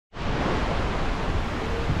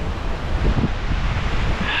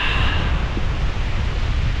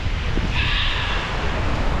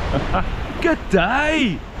Good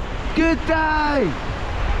day! Good day!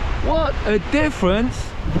 What a difference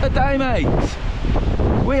a day makes!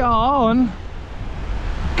 We are on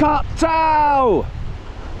Koh Tao!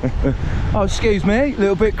 Oh, excuse me, a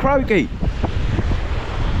little bit croaky.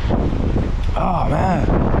 Oh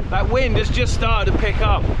man, that wind has just started to pick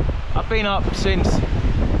up. I've been up since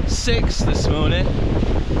 6 this morning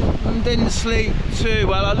and didn't sleep too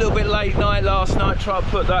well. A little bit late night last night, tried to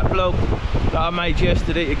put that vlog that I made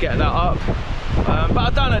yesterday to get that up. But I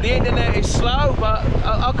done it. The internet is slow, but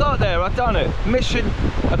I got there. I done it. Mission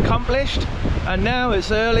accomplished. And now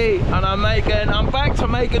it's early, and I'm back to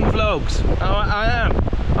making vlogs. I am.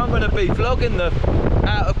 I'm going to be vlogging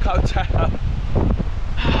out of Koh Tao.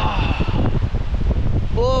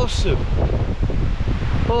 Awesome.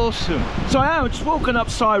 Awesome. So I am just walking up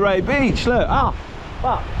Siray Beach. Look.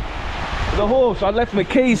 Fuck. The horse. I left my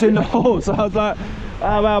keys in the horse. I was like,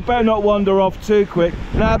 oh, well, I better not wander off too quick.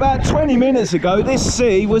 Now, about 20 minutes ago, this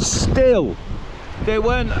sea was still. There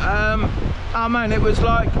weren't, oh man, it was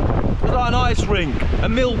like an ice rink, a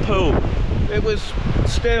mill pool. It was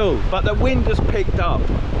still, but the wind has picked up.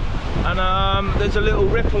 And there's a little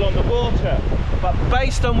ripple on the water. But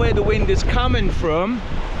based on where the wind is coming from,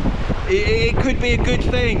 it could be a good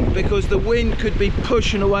thing, because the wind could be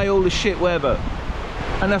pushing away all the shit weather.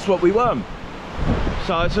 And that's what we want.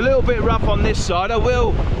 So it's a little bit rough on this side.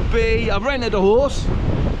 I've rented a horse.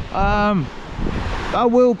 I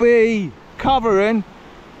will be covering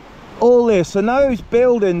all this, and those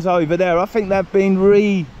buildings over there, I think they've been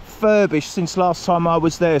refurbished since last time I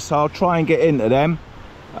was there, so I'll try and get into them,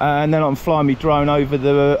 and then I'm flying my drone over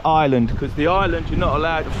the island, because the island you're not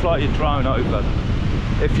allowed to fly your drone over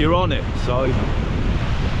if you're on it. So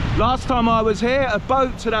last time I was here, a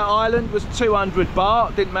boat to that island was 200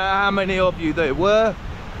 baht. Didn't matter how many of you there were.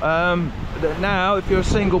 Now if you're a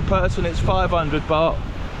single person, it's 500 baht.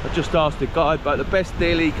 I just asked the guide, but the best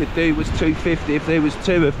deal he could do was 250 if there was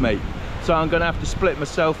 2 of me. So I'm gonna have to split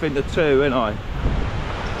myself into 2, ain't I?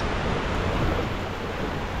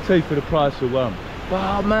 2 for the price of 1.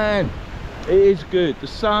 Oh man, it is good. The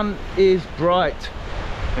sun is bright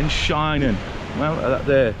and shining. Well, look at that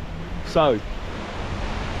there. So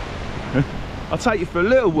I'll take you for a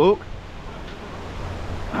little walk.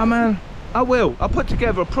 Oh man, I will. I'll put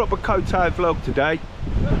together a proper Koh Tao vlog today,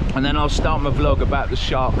 and then I'll start my vlog about the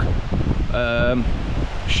shark,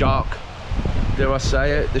 dare I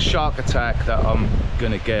say it, the shark attack that I'm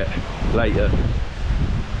gonna get later.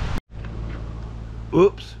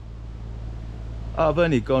 Oops, I've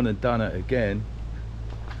only gone and done it again.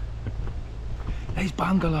 These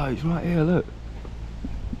bungalows right here, look,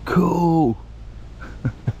 cool.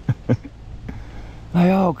 They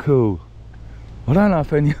are cool. I don't know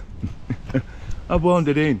if any I've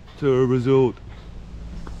wandered in to a resort.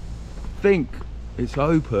 Think it's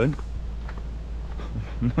open.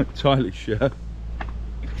 I'm not entirely sure.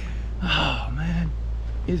 Oh man,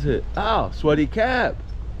 is it? Ah, Swaddy Cap.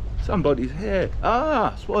 Somebody's here.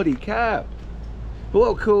 Ah, Swaddy Cap.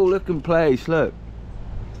 What a cool looking place, look.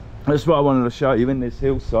 That's what I wanted to show you in this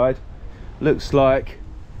hillside. Looks like,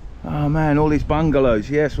 oh man, all these bungalows,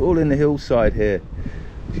 yes, all in the hillside here.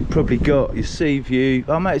 You've probably got your sea view.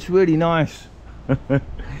 Oh mate, it's really nice.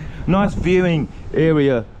 Nice viewing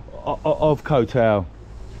area of Koh Tao.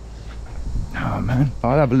 Oh man,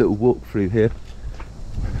 I'll have a little walk through here.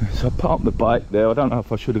 So I parked the bike there. I don't know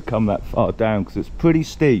if I should have come that far down, because it's pretty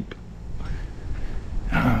steep.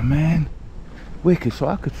 Oh man, wicked. So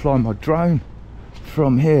I could fly my drone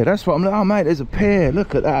from here. That's what I'm like. Oh mate, there's a pier,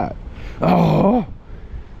 look at that. Oh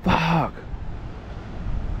fuck,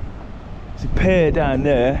 there's a pier down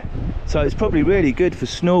there, so it's probably really good for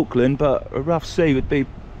snorkeling, but a rough sea would be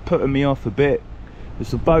putting me off a bit. There's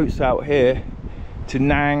the boats out here to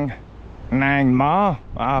Nang Ma.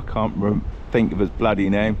 I can't think of his bloody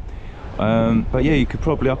name, but yeah, I could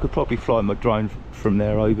probably fly my drone from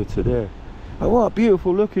there over to there. But what a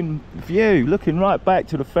beautiful looking view, looking right back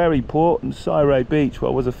to the ferry port and Siray Beach where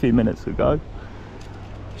I was a few minutes ago.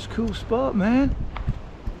 It's a cool spot, man.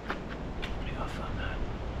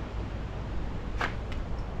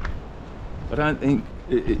 I don't think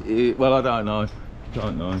well, I don't know.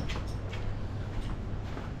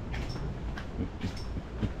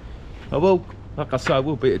 I will, like I say, I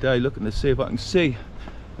will be today looking to see if I can see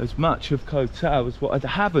as much of Koh Tao as what I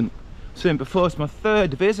haven't seen before. It's my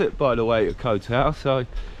 3rd visit, by the way, to Koh Tao, so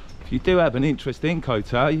if you do have an interest in Koh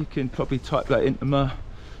Tao, you can probably type that into my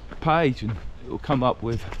page and it will come up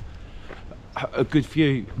with a good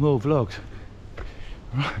few more vlogs.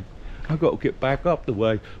 Right, I've got to get back up the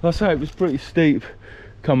way. Like I say, it was pretty steep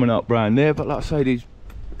coming up round there, but like I say, these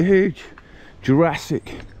huge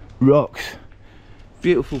Jurassic rocks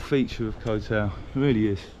Beautiful feature of Koh Tao, it really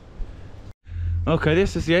is. Okay,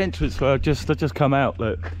 this is the entrance where I just come out.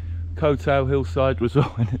 Look, Koh Tao Hillside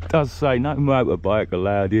Resort, and it does say no motorbike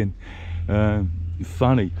allowed in.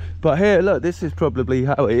 Funny, but here, look, this is probably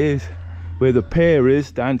how it is, where the pier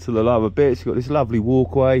is down to the lower bit. It's got this lovely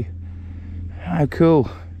walkway. How cool!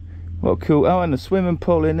 What a cool! Oh, and the swimming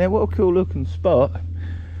pool in there. What a cool looking spot.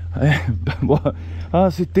 What? Oh,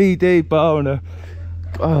 it's a DD bar and a.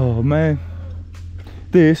 Oh man,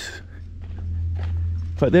 this.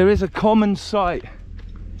 But there is a common sight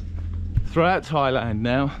throughout Thailand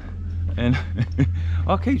now, and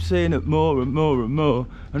I keep seeing it more and more and more.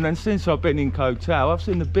 And then since I've been in Koh Tao, I've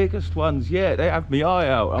seen the biggest ones yet. They have my eye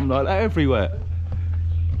out. I'm like, they're everywhere.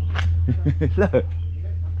 Look,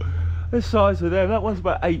 the size of them. That one's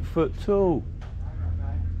about 8 foot tall.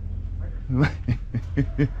 And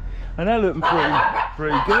they're looking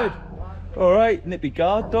pretty good. All right, nippy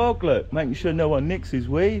guard dog. Look, making sure no one nicks his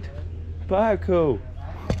weed. But how cool.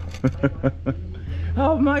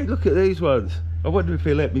 Oh mate, look at these ones. I wonder if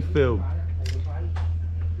he'll let me film.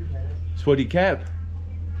 Swaddy cap.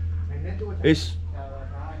 It's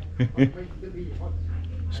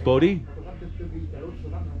Spotty.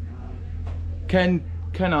 Can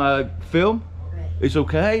I film? It's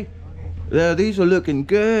okay. These are looking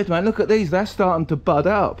good, man. Look at these. They're starting to bud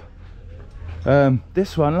up.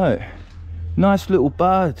 This one, look, nice little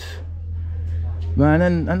buds, man.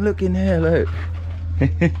 And look in here, look.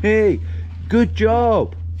 Good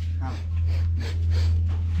job,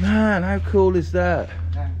 man. How cool is that?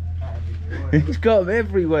 He's got them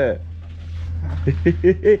everywhere.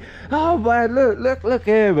 Oh man, look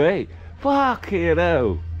here, mate. Fuck you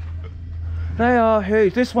know. They are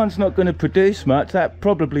huge. This one's not going to produce much. That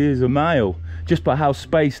probably is a male, just by how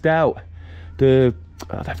spaced out the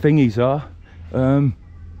thingies are.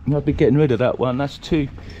 I'll be getting rid of that one. That's two.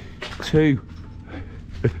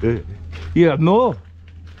 You have more.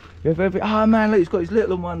 You have every. Oh man, look, he's got his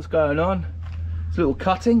little ones going on. His little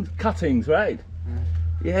cuttings, right?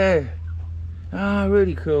 Yeah. Ah,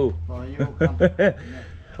 really cool. Oh,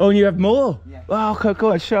 and you have more? Yeah. Oh, okay,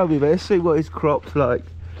 go on, show me there. See what his crop's like.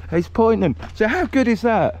 He's pointing. So how good is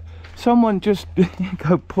that? Someone just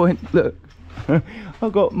go point. Look,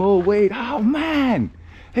 I've got more weed. Oh man,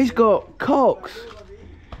 he's got cocks.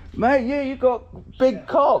 Mate, yeah, you got big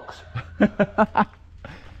cocks.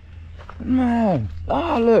 Man,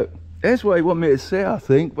 oh look, there's what he want me to see, I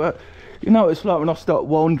think. But you know, it's like when I start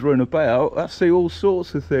wandering about, I see all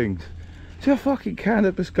sorts of things. See a fucking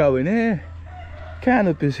cannabis going here,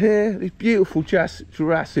 cannabis here, these beautiful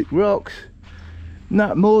Jurassic rocks.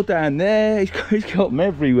 No more down there. He's got them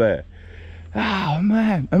everywhere. Oh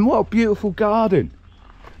man, and what a beautiful garden.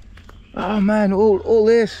 Oh man, all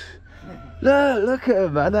this. Look at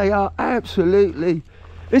them, man. They are absolutely.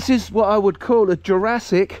 This is what I would call a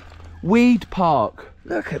Jurassic weed park.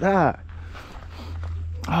 Look at that.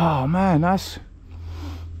 Oh man, that's.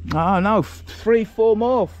 Oh no, 4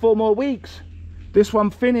 more weeks. This one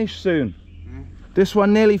finished soon. This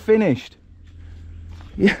one nearly finished.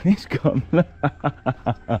 Yeah, he's gone.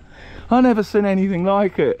 I've never seen anything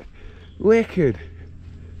like it. Wicked.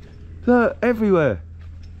 Look, everywhere.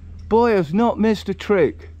 Boy has not missed a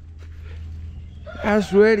trick.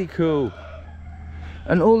 That's really cool.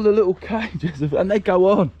 And all the little cages, and they go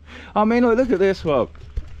on. I mean, look at this one.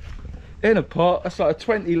 In a pot, that's like a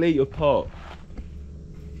 20 litre pot.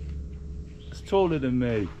 It's taller than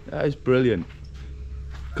me. That is brilliant.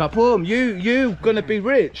 Kapum, you gonna be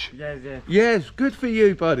rich? Yes, yes. Yes, good for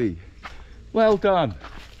you, buddy. Well done.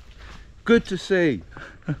 Good to see.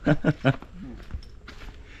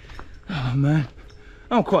 Oh man,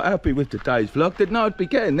 I'm quite happy with today's vlog. Didn't know I'd be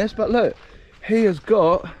getting this, but look, he has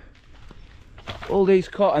got all these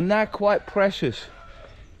cotton. They're quite precious.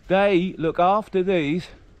 They look after these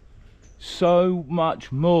so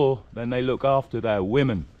much more than they look after their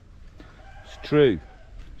women. It's true.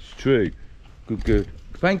 It's true. Good.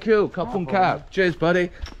 Thank you, Kapung Cap. Cheers,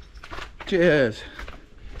 buddy. Cheers.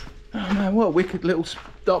 Oh man, what a wicked little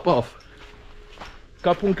stop off.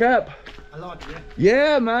 Kapung Cap. I like it.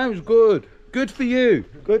 Yeah, man, it was good. Good for you.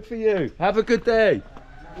 Good for you. Have a good day.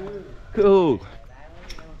 Cool.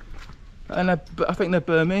 And I think they're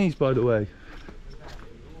Burmese, by the way.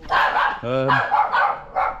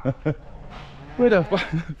 Where the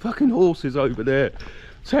fucking horses over there?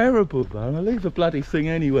 Terrible, man. I'll leave the bloody thing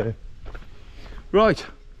anywhere. Right,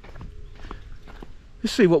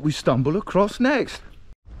 let's see what we stumble across next.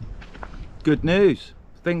 Good news,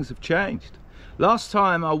 things have changed. Last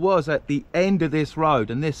time I was at the end of this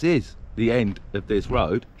road, and this is the end of this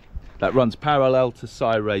road that runs parallel to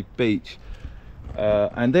Sirei Beach.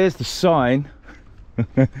 And there's the sign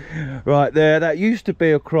Right there, that used to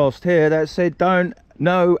be a cross here that said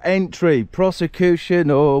no entry, prosecution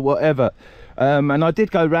or whatever. And I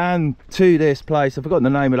did go round to this place. I've forgotten the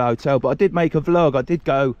name of the hotel, but I did make a vlog. I did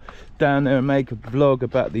go down there and make a vlog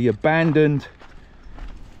about the abandoned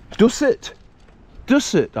Dusset,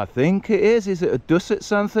 I think it is. Is it a Dusset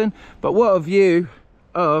something? But what a view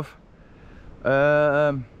of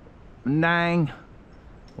Nang,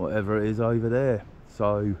 whatever it is over there.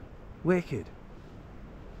 So wicked.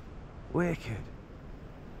 Oh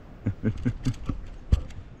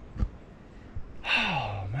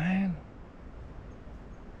man,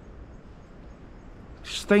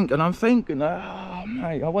 I'm thinking, oh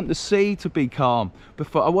mate, I want the sea to be calm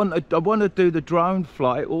before I want to do the drone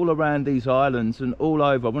flight all around these islands and all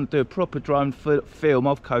over. I want to do a proper drone film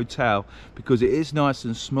of Koh Tao, because it is nice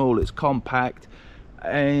and small, it's compact,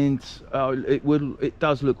 and it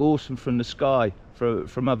does look awesome from the sky,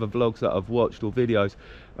 from other vlogs that I've watched or videos.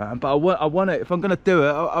 But I want it, if I'm going to do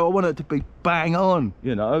it, I want it to be bang on,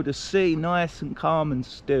 you know, the sea nice and calm and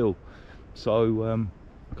still. So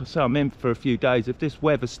like I say, I'm in for a few days. If this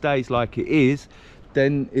weather stays like it is,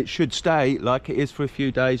 then it should stay like it is for a few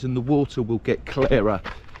days, and the water will get clearer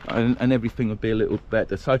and everything will be a little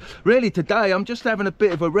better. So really today I'm just having a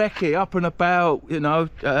bit of a recce, up and about, you know,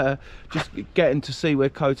 just getting to see where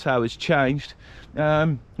Koh Tao has changed.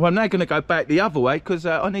 Well, I'm now going to go back the other way because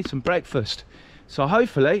I need some breakfast. So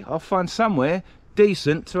hopefully I'll find somewhere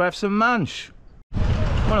decent to have some munch.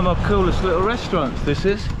 One of my coolest little restaurants, this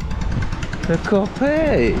is. The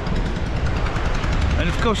Kopi. And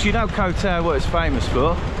of course, you know Koh Tao, what it's famous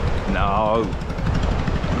for? No,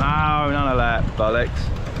 none of that bollocks.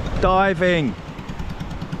 Diving.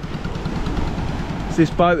 So this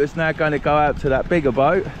boat is now going to go out to that bigger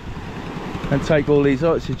boat and take all these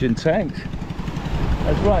oxygen tanks.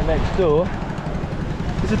 That's right next door.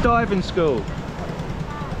 There's a diving school.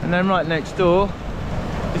 And then right next door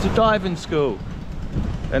is a diving school.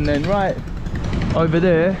 And then right over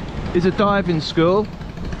there is a diving school.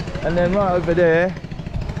 And then right over there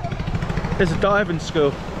there's a diving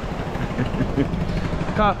school.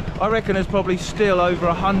 I reckon there's probably still over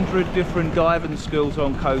 100 different diving schools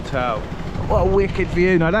on Koh Tao. What a wicked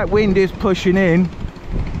view. Now that wind is pushing in.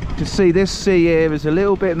 You can see this sea here is a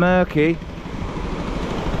little bit murky.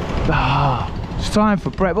 It's time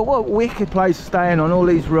for breakfast. But what a wicked place to stay in, on all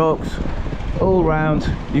these rocks all round.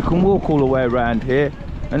 You can walk all the way around here,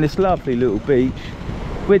 and this lovely little beach,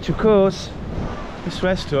 which of course this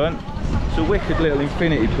restaurant, it's a wicked little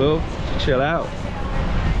infinity pool to chill out.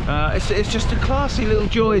 It's just a classy little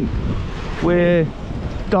joint where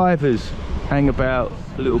divers hang about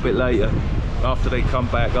a little bit later after they come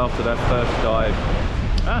back after that first dive.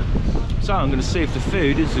 So I'm going to see if the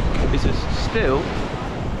food is still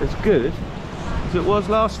as good as it was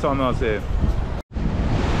last time I was here.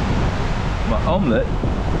 My omelette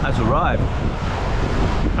has arrived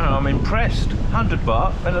and I'm impressed. 100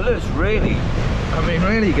 baht, and it looks really, I mean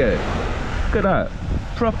really good. Look at that,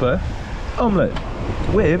 proper omelette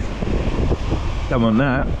with, come on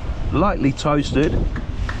that, lightly toasted.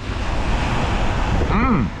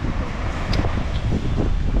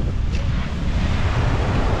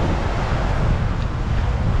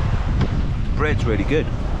 Bread's really good,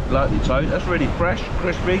 lightly toasted. That's really fresh,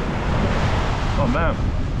 crispy. Oh man.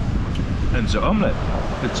 And it's an omelette,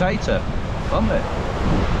 potato omelette.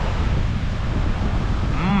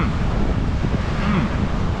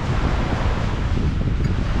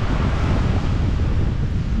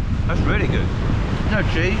 That's really good. No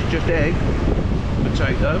cheese, just egg,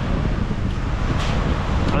 potato.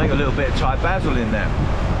 I think a little bit of Thai basil in there.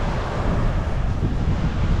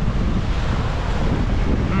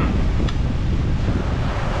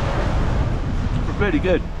 Really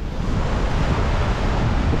good.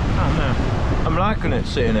 Oh man, I'm liking it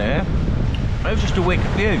sitting there. It was just a wicked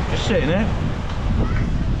view, just sitting there.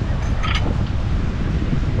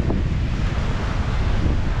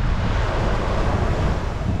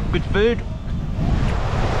 Good food.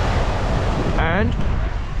 And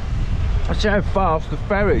I see how fast the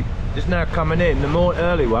ferry is now coming in, the more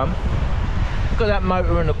early one. Look at that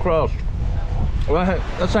motor in the cross. Right,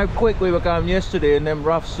 that's how quick we were going yesterday in them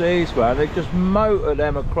rough seas, man. They just motor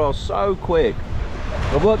them across so quick.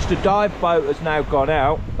 I've watched the dive boat has now gone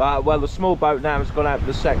out. Well, the small boat now has gone out for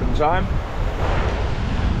the second time.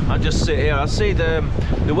 I just sit here. I see the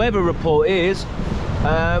weather report is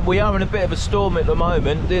we are in a bit of a storm at the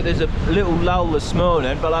moment. There's a little lull this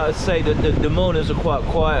morning, but like I say, the mornings are quite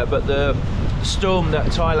quiet. But the storm that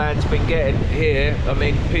Thailand's been getting here, I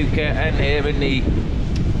mean Phuket and here in the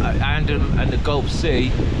and the Gulf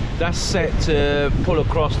Sea, that's set to pull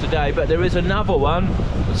across today. But there is another one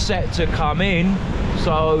set to come in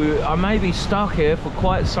So I may be stuck here for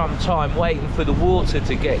quite some time waiting for the water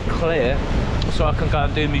to get clear so I can go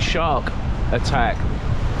and do my shark attack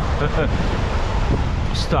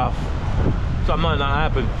stuff. So it might not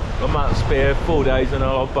happen. I might be here 4 days and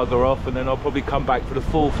I'll bugger off, and then I'll probably come back for the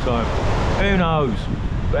 4th time. Who knows?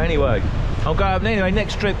 But anyway, I'll go. Anyway,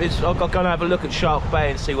 next trip is I'll go and have a look at Shark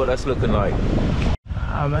Bay and see what that's looking like.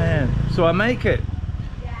 Oh man! So I make it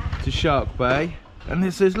to Shark Bay, and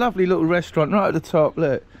there's this lovely little restaurant right at the top.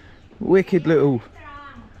 Look, wicked little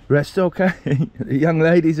restaurant. Okay, the young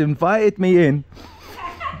ladies invited me in.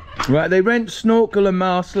 Right, they rent snorkel and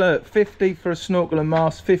mask. Look, 50 for a snorkel and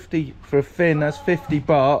mask, 50 for a fin. That's 50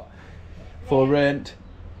 baht for rent.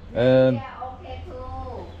 Okay.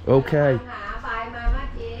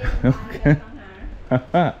 Okay.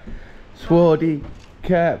 Swarty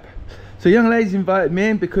cap. So young lady's invited me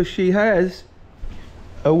in because she has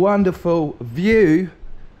a wonderful view.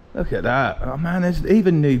 Look at that. Oh man, there's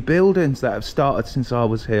even new buildings that have started since I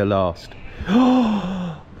was here last.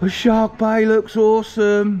 Oh, the Shark Bay looks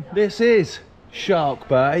awesome. This is Shark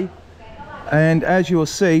Bay, and as you'll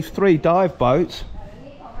see, 3 dive boats.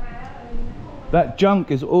 That junk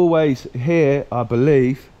is always here, I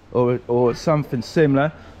believe, or something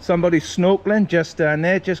similar. Somebody's snorkeling just down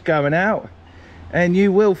there, just going out, and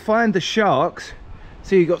you will find the sharks.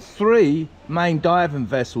 So you've got 3 main diving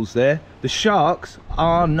vessels there. The sharks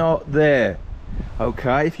are not there.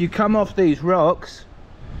 Okay, if you come off these rocks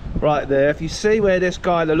right there, if you see where this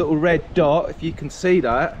guy, the little red dot, if you can see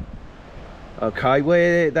that, okay,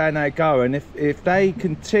 where they're now going, if they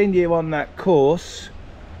continue on that course,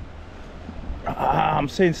 I'm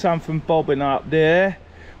seeing something bobbing up there,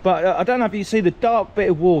 but I don't know if you see the dark bit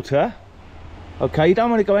of water. Okay, you don't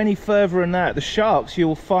want to go any further than that. The sharks you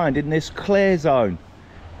will find in this clear zone.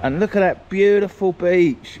 And look at that beautiful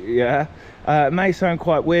beach. Yeah, it may sound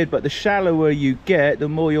quite weird, but the shallower you get, the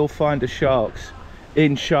more you'll find the sharks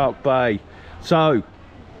in Shark Bay. So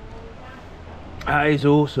that is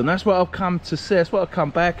awesome. That's what I've come to see. That's what I've come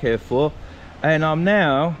back here for. And I'm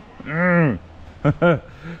now oh,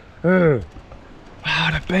 the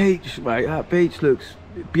beach, mate. That beach looks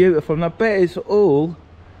beautiful, and I bet it's all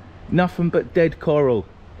nothing but dead coral.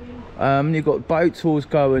 You've got boat tours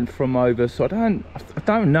going from over, so I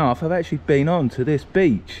don't know if I've actually been on to this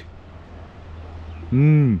beach. I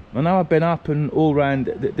know I've been up and all around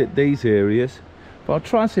these areas, but I'll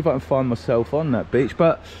try and see if I can find myself on that beach.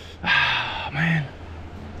 But man,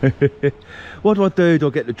 what do I do? Do I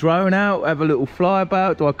get the drone out, have a little fly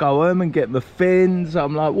about? Do I go home and get my fins?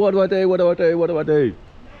 I'm like, what do I do? What do I do? What do I do?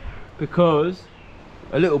 Because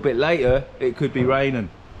a little bit later it could be raining,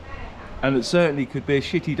 and it certainly could be a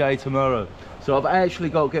shitty day tomorrow. So I've actually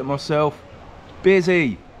got to get myself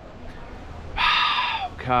busy.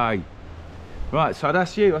 Okay, right, so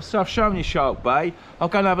that's you. So I've shown you Shark Bay. I'll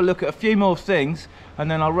go and have a look at a few more things,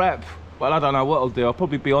 and then I'll wrap. Well, I don't know what I'll do. I'll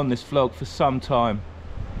probably be on this vlog for some time,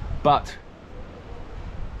 but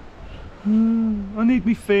I need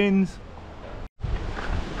me fins.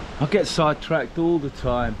 I get sidetracked all the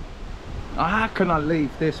time. How can I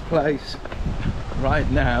leave this place right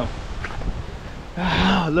now?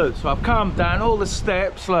 Look, so I've come down all the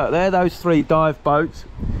steps. Look, there, those 3 dive boats.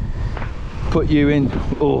 Put you in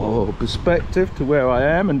perspective to where I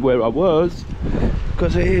am and where I was,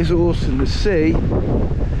 because it is awesome to see.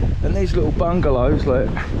 And these little bungalows, look.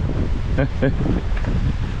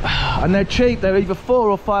 And they're cheap. They're either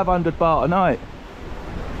 400 or 500 baht a night,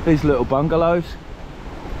 these little bungalows,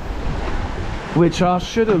 which I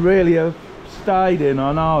should have really have stayed in.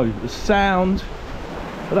 I know the sound.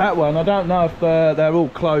 That one, I don't know if they're all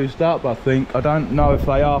closed up. I think, I don't know if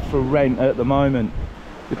they are for rent at the moment.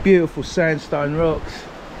 The beautiful sandstone rocks.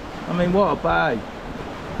 I mean, what a bay.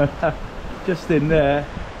 Just in there.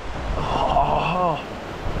 Oh,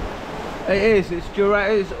 it is. It's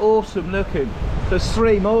awesome looking. There's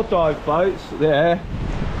 3 more dive boats there,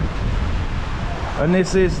 and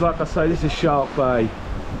this is, like I say, this is Shark Bay.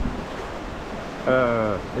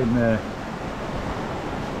 In there.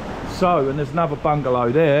 So, and there's another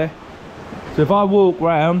bungalow there. So if I walk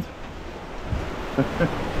round,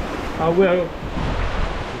 I will.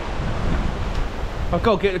 I've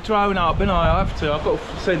got to get the drone up, and I have to. I've got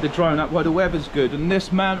to send the drone up where the weather's good, and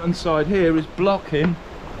this mountainside here is blocking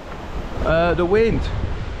the wind.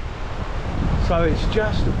 So it's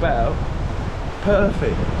just about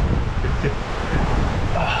perfect.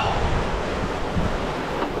 Oh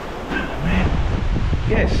man,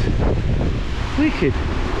 yes, wicked.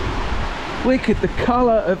 Wicked, the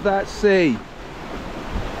colour of that sea.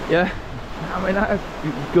 Yeah, I mean, that's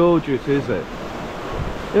gorgeous, is it?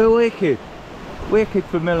 They're wicked. Wicked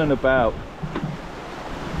for milling about.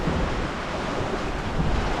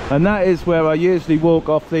 and that is where I usually walk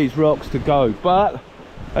off these rocks to go. But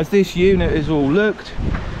as this unit is all looked,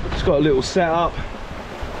 it's got a little setup.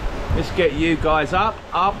 Let's get you guys up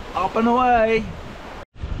and away.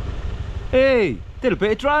 Hey, did a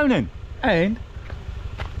bit of droning, and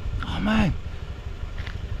oh man,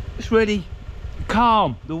 it's really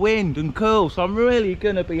calm, the wind and cool, so I'm really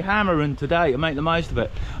gonna be hammering today to make the most of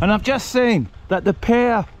it. And I've just seen that the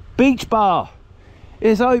Pier Beach Bar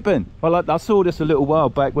is open. Well, I saw this a little while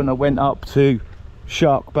back when I went up to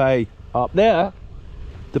Shark Bay up there.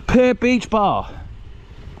 The Pier Beach Bar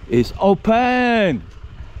is open.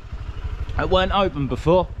 It weren't open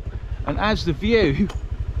before, and as the view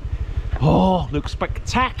looks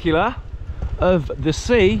spectacular of the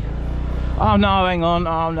sea. Oh no, hang on,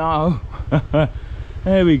 oh no.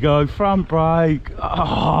 There we go, front brake,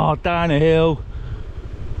 down a hill,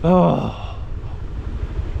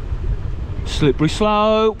 slippery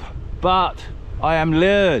slope, but I am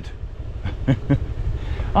lured.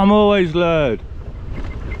 I'm always lured.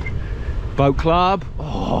 Boat club,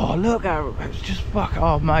 oh look how it's just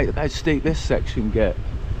mate, look how steep this section get.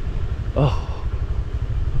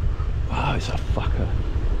 Oh, it's a fucker.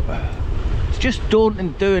 It's just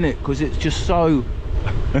daunting doing it because it's just so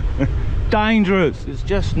dangerous. It's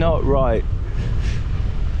just not right.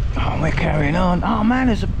 Oh, we're carrying on. Oh man,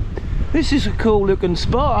 this is a cool looking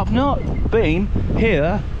spot. I've not been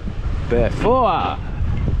here before.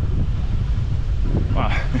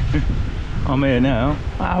 I'm here now.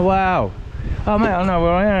 Oh wow. Oh mate, I know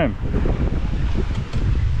where I am.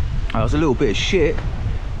 That was a little bit of shit.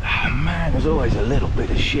 Oh man, there's always a little bit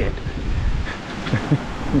of shit.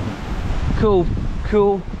 Cool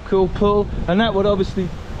pull, and that would obviously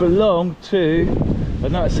belong to, I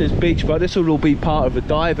know it says beach, but this will all be part of a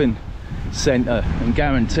diving centre and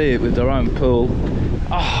guarantee it with their own pool.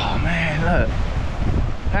 Oh man, look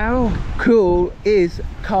how cool is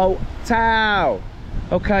Koh Tao.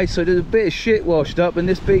 Okay, so there's a bit of shit washed up and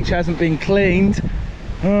this beach hasn't been cleaned.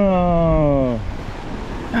 Oh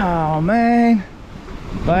man,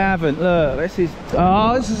 I haven't. Look, this is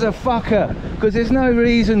a fucker, because there's no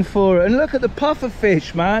reason for it. And look at the puffer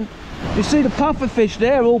fish, man. You see the puffer fish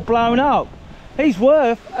there, all blown up. He's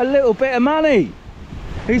worth a little bit of money.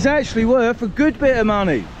 He's actually worth a good bit of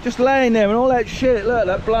money, just laying there and all that shit. Look,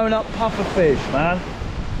 that blown up puffer fish, man.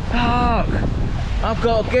 Fuck, I've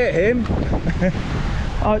got to get him.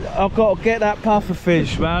 I've got to get that puffer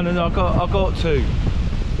fish, man, and I've got to.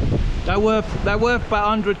 They're worth about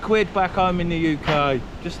 100 quid back home in the UK,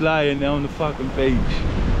 just laying there on the fucking beach.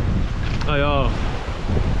 They are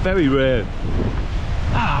very rare.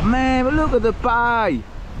 Oh man, but look at the bay.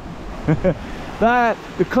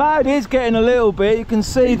 The cloud is getting a little bit. You can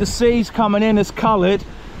see the sea's coming in as coloured,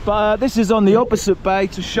 but this is on the opposite bay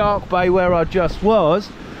to Shark Bay where I just was.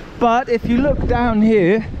 But if you look down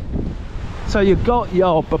here, so you've got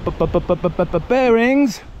your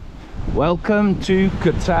bearings. Welcome to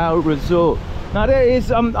Koh Tao Resort. Now there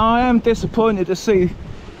is, I am disappointed to see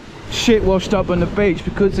shit washed up on the beach,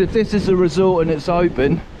 because if this is a resort and it's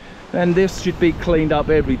open, then this should be cleaned up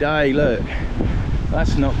every day. Look,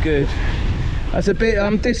 that's not good. That's a bit,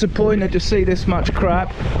 I'm disappointed to see this much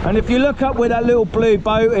crap. And if you look up where that little blue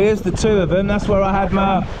boat is, the two of them, that's where I had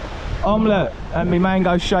my omelette and my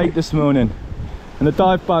mango shake this morning. And the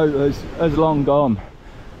dive boat has long gone.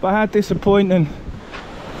 But how disappointing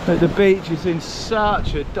that the beach is in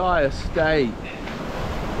such a dire state,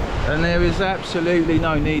 and there is absolutely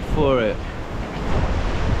no need for it.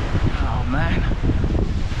 Oh man.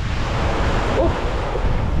 Oh.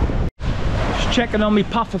 Just checking on me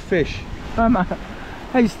puffer fish. Oh man,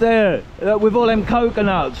 he's there with all them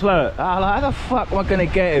coconuts. Look, how the fuck am I gonna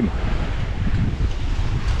get him?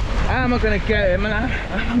 How am I gonna get him? And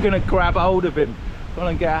I'm gonna grab hold of him. I'm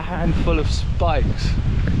gonna get a handful of spikes.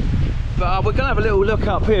 But we're gonna have a little look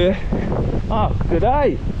up here. Oh, good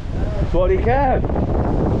day. Swaddy cab.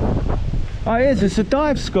 Oh, it's a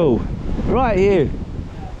dive school right here.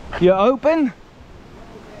 You're open?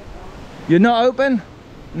 You're not open?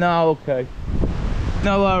 No, okay.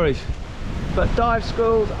 No worries. But dive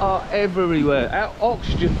schools are everywhere. Our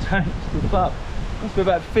oxygen tanks, the fuck. Must be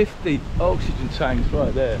about 50 oxygen tanks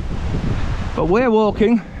right there. But we're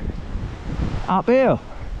walking up here.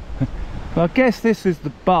 I guess this is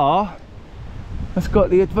the bar that's got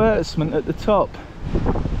the advertisement at the top.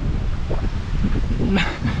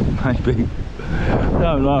 Maybe.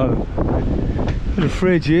 Don't know. Where the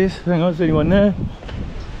fridge is. Hang on, is anyone there?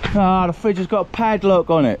 Ah, the fridge has got a padlock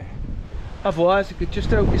on it. Otherwise you could just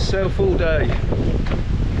help yourself all day.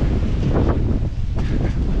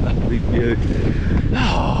 Lovely view.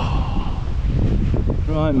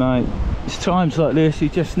 Right mate, it's times like this you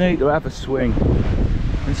just need to have a swing.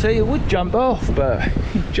 And see, it would jump off, but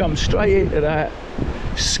he jumped straight into that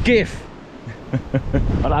skiff.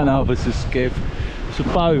 I don't know if it's a skiff, it's a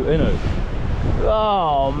boat, isn't it?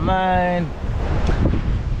 Oh man.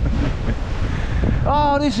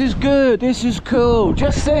 Oh, this is good, this is cool.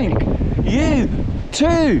 Just think, you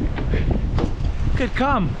too could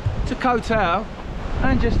come to Koh Tao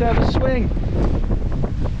and just have a swing.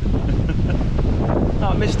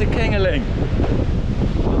 Oh, Mr. Kingaling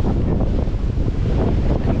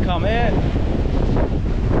can come here.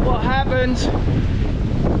 What happens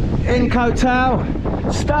in Koh Tao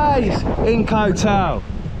stays in Koh Tao.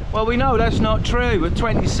 Well, we know that's not true with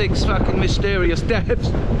 26 fucking mysterious deaths.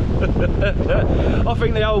 I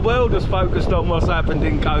think the whole world is focused on what's happened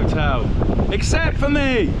in Koh Tao, except for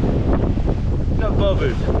me. Not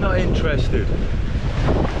bothered, not interested.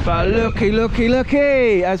 But looky, looky,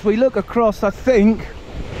 looky, as we look across, I think,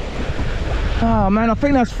 oh man, I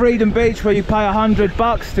think that's Freedom Beach, where you pay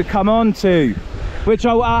 $100 to come on to, which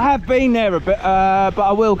I have been there a bit, but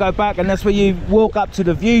I will go back, and that's where you walk up to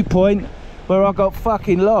the viewpoint where I got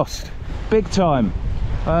fucking lost, big time.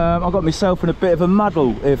 I got myself in a bit of a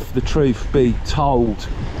muddle, if the truth be told.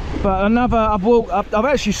 But I've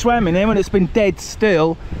actually swam in here when it's been dead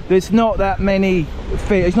still. There's not that many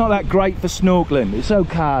fish, it's not that great for snorkeling, it's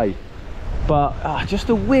okay. But just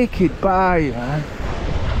a wicked bay, man.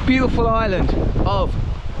 Beautiful island of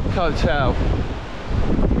Koh Tao.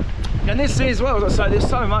 And this is, well, as I say, there's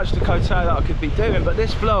so much to Koh Tao that I could be doing, but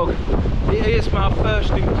this vlog, it is my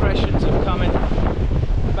first impressions of coming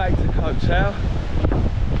back to Koh Tao.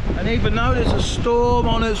 And even though there's a storm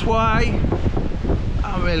on its way,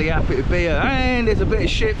 I'm really happy to be here. And there's a bit of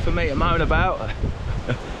shit for me to moan about.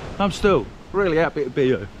 I'm still really happy to be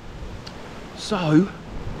here. So,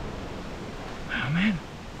 oh man,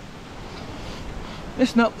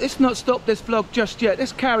 let's not stop this vlog just yet.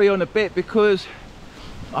 Let's carry on a bit, because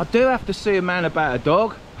I do have to see a man about a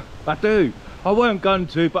dog. I do. I weren't going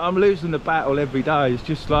to, but I'm losing the battle every day. It's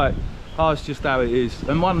just like, oh, it's just how it is.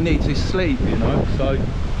 And one needs his sleep, you know, so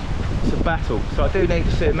it's a battle. So I do need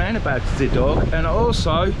to see a man about the dog. And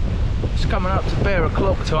also, it's coming up to bear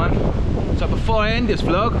o'clock time. So before I end this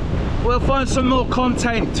vlog, we'll find some more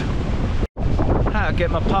content. How to get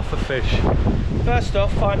my puffer fish. First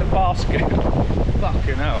off, find a basket.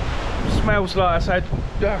 Fucking hell. Smells like I said,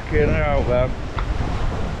 fucking hell, man.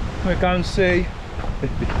 We'll go and see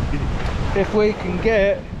if we can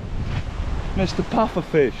get Mr.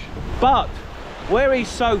 Pufferfish. But where he's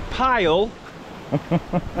so pale,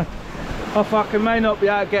 I fucking may not be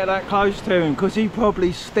able to get that close to him, because he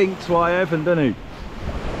probably stinks like heaven, doesn't he?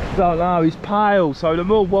 Don't know, he's pale, so the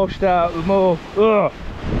more washed out, the more, ugh.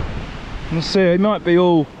 Let's see, he might be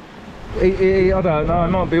all, I don't know,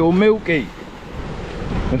 he might be all milky.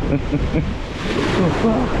 Oh,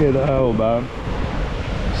 fucking hell, man.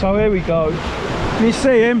 So here we go. Can you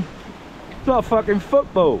see him? It's like fucking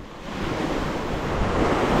football.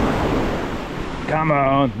 Come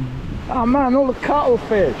on. Oh man, all the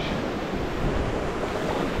cuttlefish.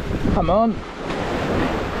 Come on.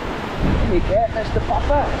 Here you get, Mr.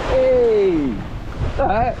 Puffer. Hey.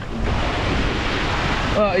 Alright.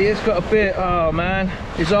 Oh, he has got a bit, oh man,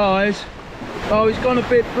 his eyes. Oh, he's gone a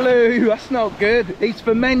bit blue. That's not good. He's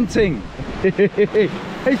fermenting.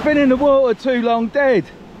 He's been in the water too long, dead.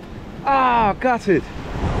 Ah, gutted.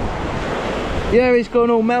 Yeah, he's gone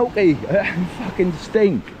all melty. Fucking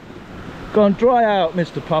stink. Gone dry out,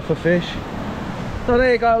 Mr. Pufferfish. So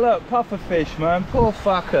there you go, look, Pufferfish, man. Poor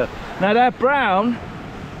fucker. Now they're brown,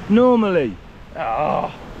 normally.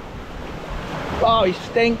 Oh, he's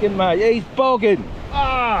stinking, mate. He's bogging.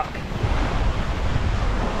 Fuck.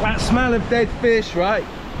 That smell of dead fish, right?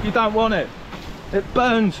 You don't want it. It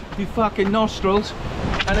burns your fucking nostrils,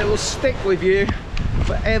 and it will stick with you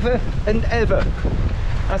forever and ever.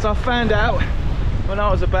 As I found out when I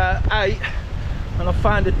was about 8, and I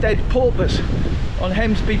found a dead porpoise on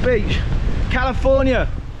Hemsby Beach, California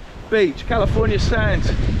Beach, California Sands,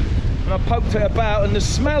 and I poked it about, and the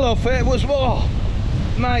smell of it was, oh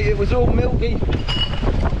mate, it was all milky.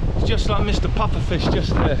 It's just like Mr. Pufferfish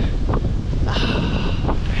just there.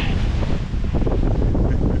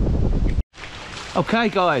 Okay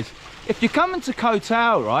guys, if you're coming to Koh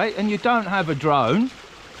Tao, right, and you don't have a drone,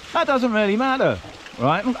 that doesn't really matter,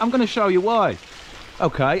 right? I'm going to show you why.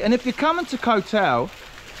 Okay, and if you're coming to Koh Tao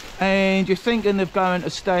and you're thinking of going to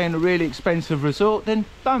stay in a really expensive resort, then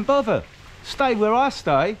don't bother. Stay where I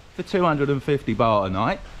stay for 250 baht a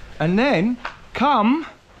night, and then come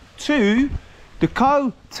to the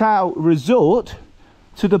Koh Tao resort,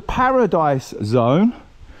 to the Paradise Zone,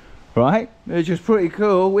 right, which is pretty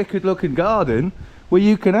cool, wicked looking garden, where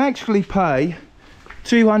you can actually pay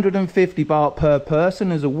 250 baht per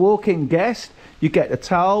person. As a walk-in guest, you get a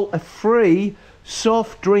towel, a free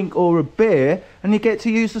soft drink or a beer, and you get to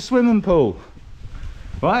use the swimming pool.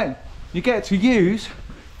 Right? You get to use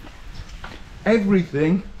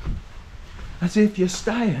everything as if you're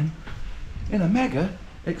staying in a mega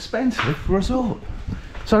expensive resort.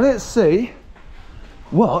 So let's see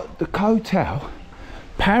what the Koh Tao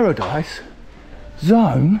Paradise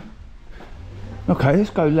Zone, okay,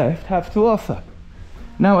 let's go left, have to offer.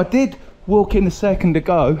 Now I did walk in a second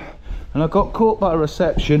ago and I got caught by a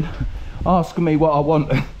reception asking me what I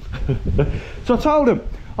wanted. So I told him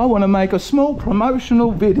I want to make a small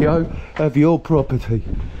promotional video of your property,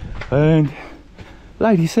 and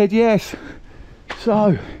lady said yes.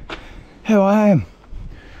 So here I am.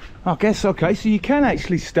 I guess, okay, so you can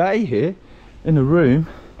actually stay here in a room.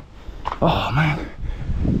 Oh man,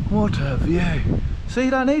 what a view. See,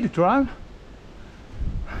 you don't need a drone.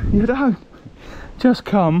 You don't. Just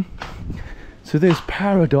come to this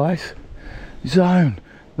Paradise Zone.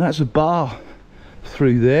 That's a bar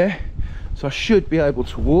through there. So I should be able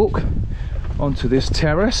to walk onto this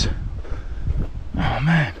terrace. Oh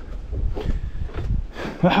man.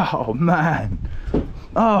 Oh man.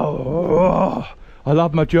 Oh, I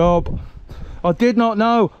love my job. I did not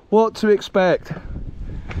know what to expect.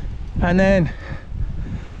 And then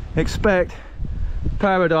expect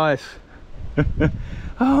paradise.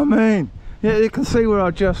 Oh man. Yeah, you can see where I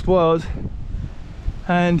just was.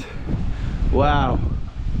 And wow.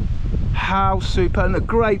 How super, and a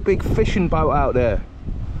great big fishing boat out there.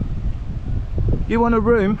 You want a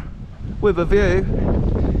room with a view?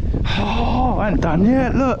 Oh, I ain't done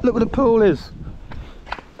yet. Look where the pool is.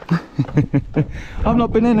 I've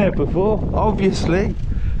not been in here before, obviously,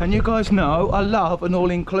 and you guys know I love an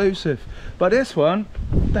all-inclusive, but this one,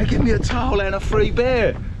 they give me a towel and a free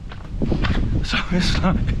beer. So it's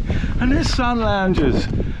like, and there's sun lounges,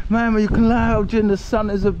 man, where you can lounge in the sun.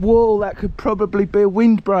 There's a wall that could probably be a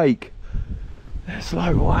windbreak. It's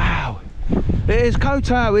like, wow. It is, Koh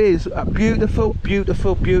Tao is a beautiful,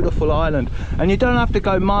 beautiful, beautiful island, and you don't have to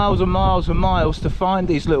go miles and miles and miles to find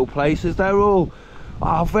these little places. They're all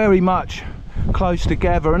very much close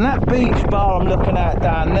together. And that beach bar I'm looking at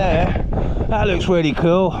down there, that looks really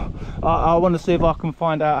cool. I want to see if I can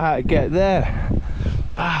find out how to get there.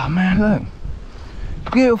 Oh man, look,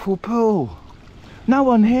 beautiful pool, no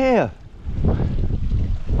one here.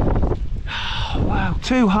 Wow,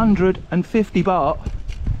 250 baht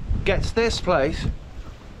gets this place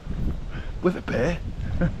with a beer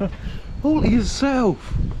all to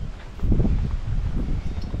yourself.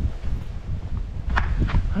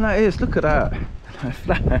 And that is, look at that.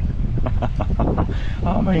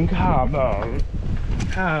 I mean, come on.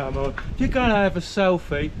 Come on. You're gonna have a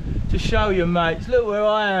selfie to show your mates, look where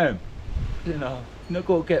I am. You know, you're not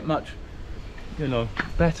gonna get much, you know,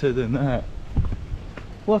 better than that.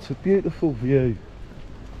 What a beautiful view.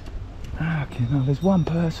 You know, there's one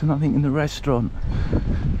person I think in the restaurant.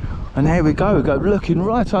 And here we go looking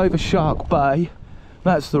right over Shark Bay.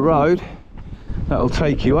 That's the road. That'll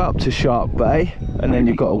take you up to Shark Bay, and then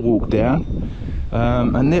you've got to walk down.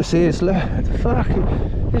 And this is, look, fucking,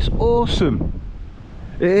 it's awesome.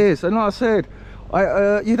 It is, and like I said,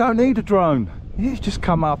 you don't need a drone. You just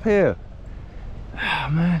come up here. Oh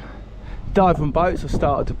man, diving boats have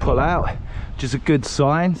started to pull out, which is a good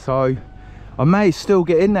sign. So I may still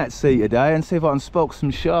get in that sea today and see if I can spot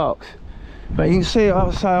some sharks. But you can see,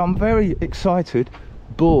 I'll say I'm very excited,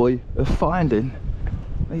 boy, of finding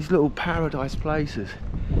these little paradise places.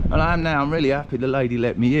 And I am now. I'm really happy the lady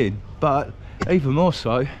let me in, but even more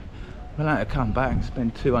so, I'll have to come back and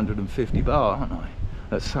spend 250 baht, aren't I,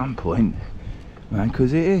 at some point, man,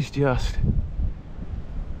 because it is just,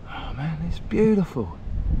 oh man, it's beautiful,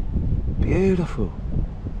 beautiful.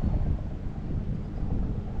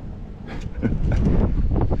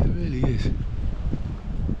 It really is.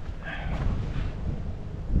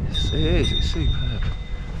 It's superb.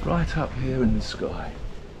 Right up here in the sky.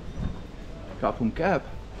 Kapung cab.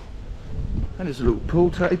 And there's a little pool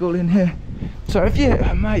table in here. So if you,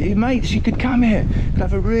 mates, you could come here, could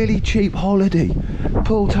have a really cheap holiday.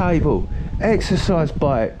 Pool table, exercise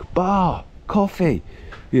bike, bar, coffee,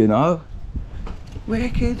 you know.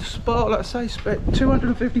 Wicked spot, like I say, spend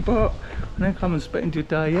 250 baht and then come and spend your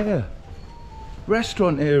day here.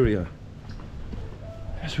 Restaurant area.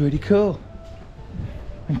 That's really cool.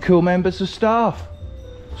 And cool members of staff.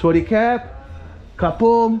 Swadee cab,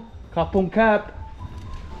 kapung cab.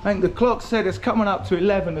 I think the clock said it's coming up to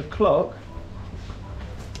 11 o'clock,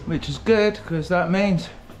 which is good because that means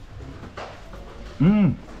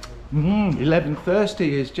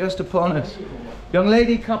 11:30 is just upon us. Young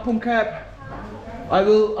lady, kapung cab. I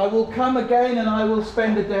will come again and I will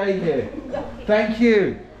spend a day here. Thank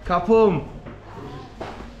you. Kapum.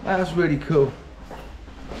 That was really cool.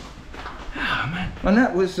 Oh, man. And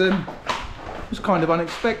that was kind of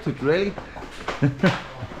unexpected, really.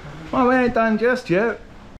 Well, we ain't done just yet.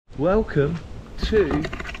 Welcome to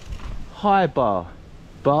High Bar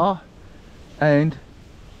and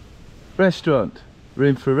restaurant.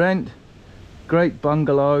 Room for rent. Great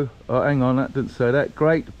bungalow. Oh, hang on, that didn't say that.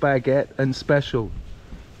 Great baguette and special.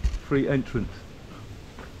 Free entrance.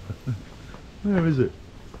 Where is it?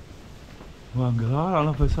 Bungalow. I don't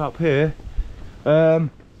know if it's up here. One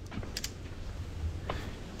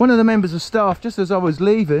of the members of staff, just as I was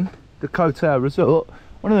leaving the Kotel Resort,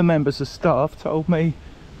 one of the members of staff told me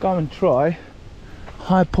go and try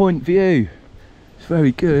High Point View. It's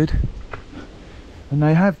very good. And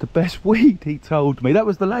they have the best weed, he told me. That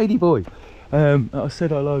was the lady boy that I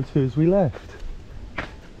said hello to as we left.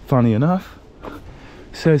 Funny enough.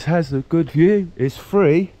 Says has a good view, is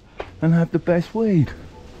free, and have the best weed.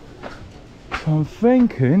 So I'm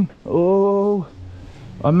thinking, oh,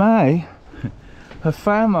 I may have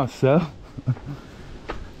found myself.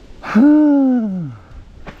 Hello.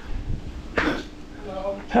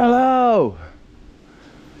 Hello.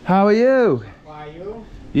 How are you? How are you?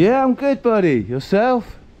 Yeah, I'm good, buddy.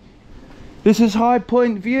 Yourself? This is High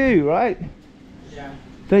Point View, right? Yeah.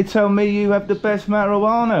 They tell me you have the best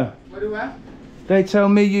marijuana. What do you have? They tell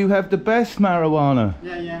me you have the best marijuana.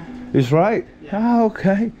 Yeah. Is right? Yeah. Oh,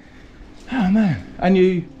 okay. Oh, man. And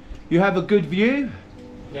you have a good view?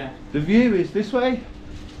 Yeah. The view is this way?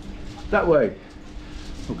 That way?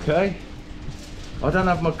 Okay. I don't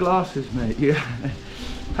have my glasses, mate. Yeah.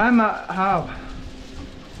 How?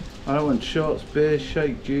 I don't want shots, beer,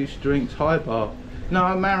 shake, juice, drinks, high bar. No,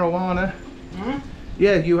 marijuana. Hmm?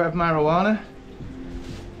 Yeah, you have marijuana.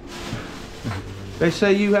 They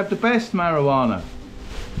say you have the best marijuana.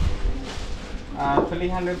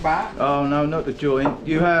 300 baht. Oh no, not the joint.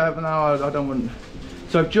 You have, no, I don't want.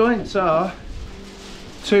 So joints are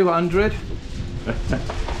 200.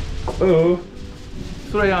 Oh,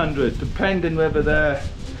 300, depending whether they're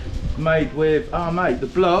made with, oh mate, the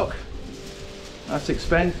block. That's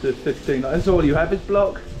expensive, 15. That's all you have is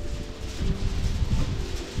block.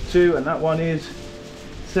 2, and that one is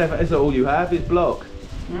 7. Is that all you have is block?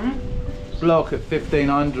 Hmm? Block at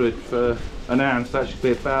 1500 for an ounce. That should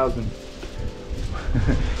be 1,000.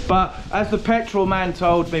 But as the petrol man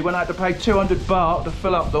told me, when I had to pay 200 baht to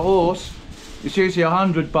fill up the horse, it's usually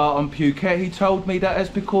 100 baht on Phuket. He told me that it's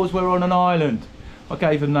because we're on an island. I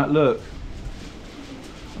gave him that look.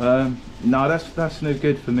 No, that's no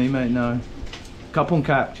good for me, mate. No. Cup on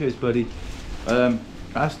cap, cheers, buddy.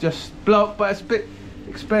 That's just block, but it's a bit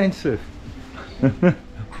expensive.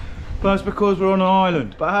 But it's because we're on an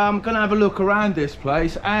island. But I'm gonna have a look around this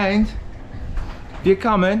place, and if you're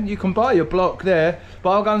coming, you can buy your block there. But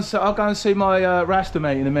I'll go and see my Rasta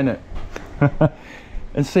mate in a minute,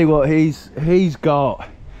 and see what he's got.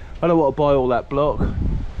 I don't want to buy all that block,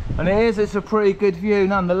 and it's a pretty good view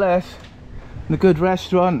nonetheless, and a good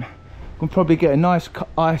restaurant. Can probably get a nice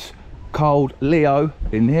ice cold Leo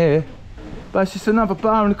in here. But it's just another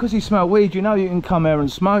bar, and because you smell weed, you know you can come here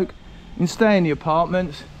and smoke. You can stay in the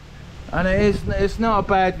apartments, and it's not a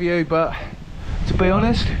bad view. But to be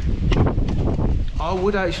honest, I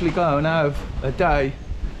would actually go and have a day.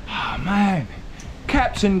 Oh man,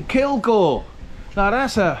 Captain Kilgore. Now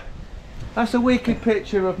that's a wicked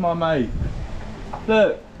picture of my mate.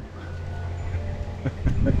 Look.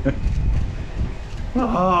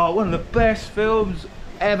 Oh, one of the best films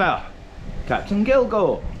ever. Captain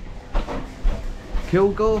Kilgore.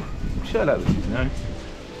 Kilgore? Sure that was his name.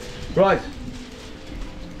 Right.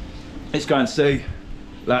 Let's go and see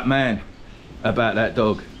that man about that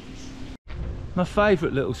dog. My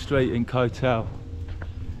favourite little street in Koh Tao.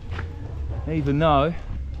 Even though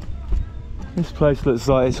this place looks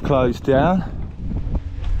like it's closed down.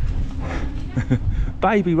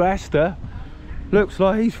 Baby Rasta looks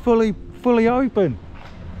like he's fully open.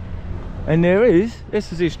 And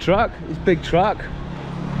this is his truck, his big truck.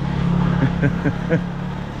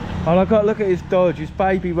 And I got to look at his Dodge, his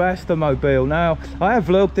Baby Rasta mobile. Now, I have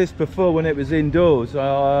vlogged this before when it was indoors.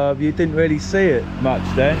 You didn't really see it much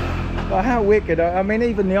then. But how wicked, I mean,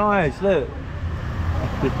 even the eyes, look.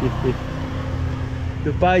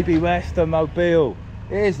 The Baby Rasta mobile.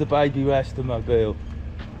 Here's the Baby Rasta mobile,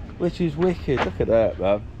 which is wicked. Look at that,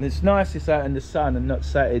 man. And it's nice it's out in the sun and not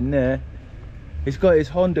sat in there. He's got his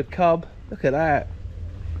Honda Cub. Look at that.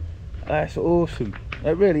 That's awesome.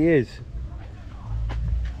 It really is.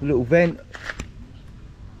 A little vent.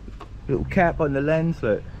 Little cap on the lens,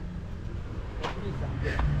 look.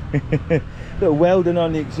 Little welding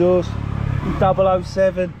on the exhaust.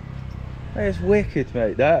 007. It's wicked,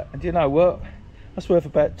 mate, that. And do you know what? That's worth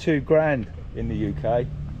about £2 in the UK.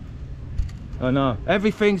 I know.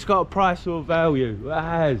 Everything's got a price or value. It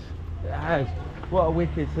has. It has. What a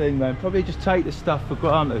wicked thing, man. Probably just take this stuff for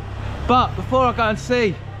granted. But before I go and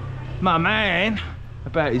see my man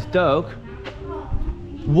about his dog,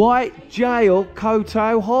 White Jail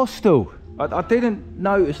Koto Hostel. I didn't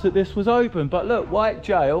notice that this was open, but look, White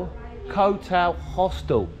Jail Koto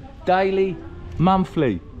Hostel. Daily,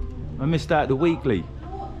 monthly. I missed out the weekly.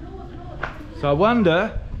 So I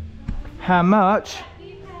wonder how much,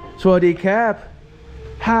 Swaddy Cab,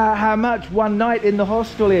 how much one night in the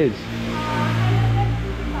hostel is.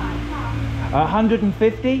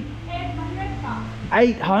 150?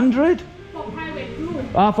 800? For private room.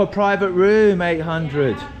 Ah, for private room,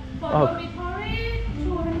 800. For Oh. dormitory,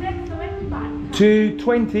 270 baht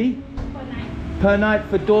 220 per night. per night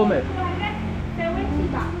for dormit. 270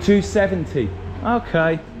 baht. 270.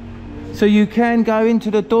 Okay. So you can go into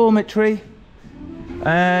the dormitory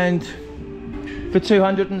and for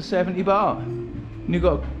 270 baht. And you've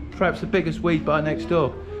got perhaps the biggest weed bar next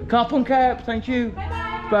door. Carpon cab, thank you.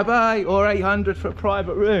 Bye bye. Or 800 for a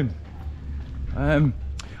private room.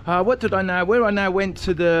 What did I know? Where I now went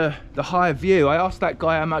to the high view, I asked that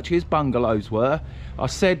guy how much his bungalows were. I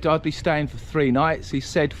said I'd be staying for 3 nights. He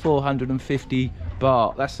said 450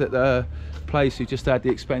 baht. That's at the place who just had the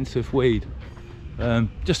expensive weed.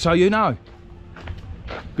 Just so you know.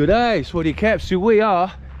 Good day, Swaddy Caps. So we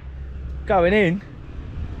are going in.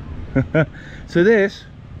 So this,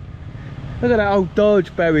 look at that old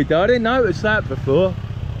Dodge buried there. I didn't notice that before.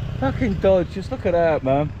 Fucking Dodge, just look at that,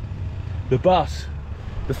 man. The bus,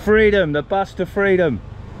 the freedom, the bus to freedom.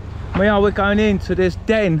 We're going into this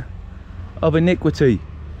den of iniquity.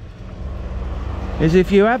 As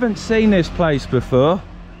if you haven't seen this place before.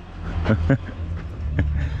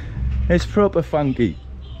 It's proper funky,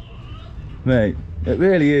 mate. It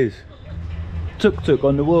really is. Tuk-tuk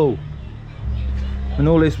on the wall, and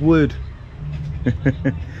all this wood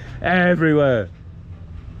everywhere.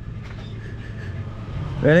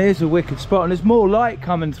 And it is a wicked spot, and there's more light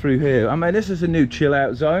coming through here. I mean, this is a new chill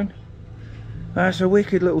out zone. That's a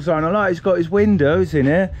wicked little zone. I like it's got his windows in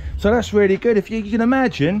here, so that's really good. If you can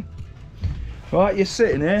imagine, right, you're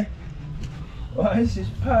sitting here, right, this is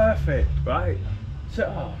perfect, right? So,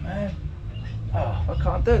 oh man, oh, I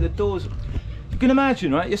can't do it, the doors. You can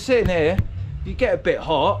imagine, right, you're sitting here, you get a bit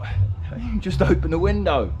hot, you can just open the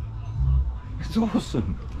window. It's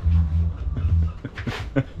awesome.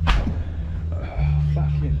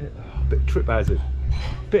 Fucking bit of trip hazard,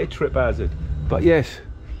 bit of trip hazard. But yes,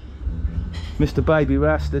 Mr. Baby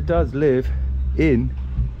Rasta does live in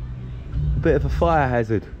a bit of a fire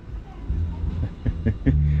hazard.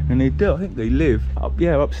 And they do, I think they live up,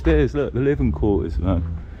 yeah, upstairs, look, the living quarters, man.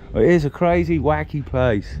 It is a crazy, wacky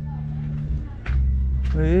place.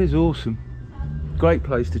 It is awesome. Great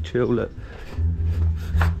place to chill, look.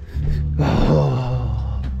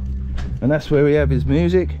 And that's where we have his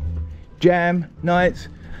music, jam nights,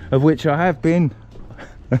 of which I have been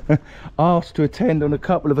asked to attend on a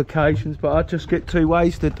couple of occasions, but I just get too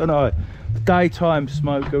wasted, don't I? Daytime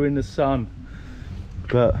smoker in the sun.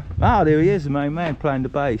 But, ah, there he is, the main man playing the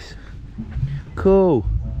bass. Cool.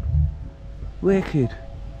 Wicked.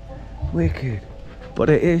 Wicked. But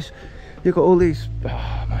it is, you've got all these,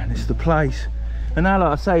 oh man, it's the place. And now,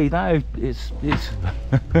 like I say, now it's look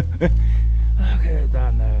at it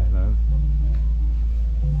down there, man.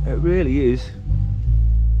 It really is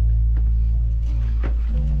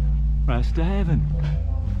Rasta heaven.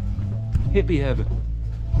 Hippie heaven.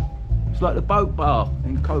 It's like the boat bar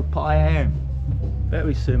in Koh Phangan.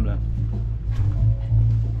 Very similar.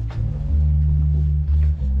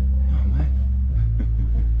 Oh man.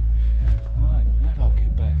 Right, how do I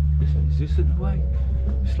get back? Is this the way?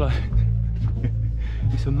 It's like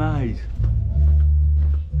it's a maze.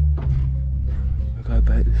 I'll go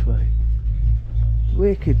back this way.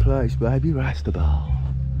 Wicked place, baby. Rasta bar.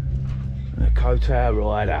 And a Koto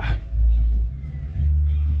rider.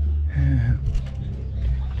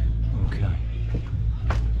 Okay.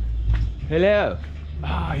 Hello.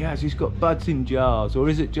 Ah, yes, he's got buds in jars, or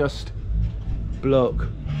is it just block?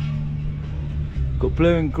 Got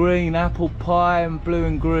blue and green, apple pie and blue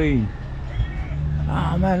and green.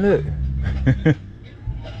 Ah, man, look.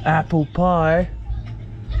 Apple pie.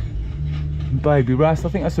 Baby Rasta, I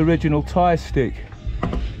think that's original Thai stick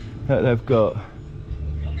that they've got.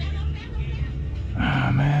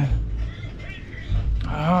 Ah, man.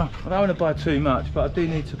 Ah, I don't want to buy too much, but I do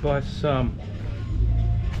need to buy some.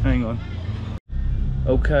 Hang on.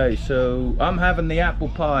 Okay, so I'm having the apple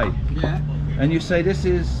pie. Yeah. And you say this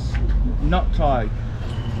is not Thai?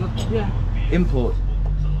 Yeah. Import.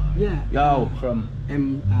 Yeah. Yo, from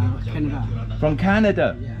Canada. From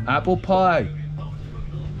Canada. Yeah. Apple pie.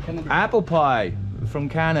 Canada. Apple pie from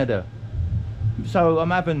Canada. So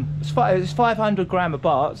I'm having, it's 500 gram of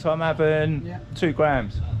bar, so I'm having 2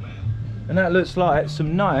 grams. And that looks like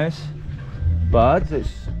some nice buds.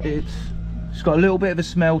 It's got a little bit of a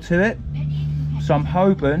smell to it. So I'm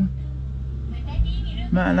hoping,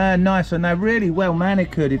 man, they're nice and they're really well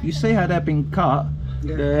manicured. If you see how they've been cut,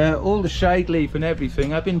 all the shade leaf and everything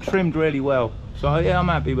have been trimmed really well. So yeah, I'm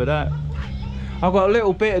happy with that. I've got a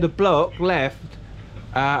little bit of the block left,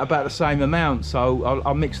 about the same amount, so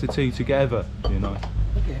I'll mix the two together, you know.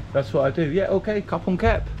 Okay. That's what I do. Yeah, okay, cup on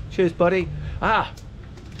cap. Cheers, buddy. I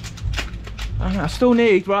still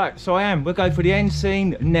need, right, so we'll go for the end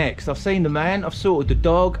scene next. I've seen the man, I've sorted the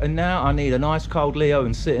dog, and now I need a nice cold Leo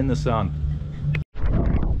and sit in the sun.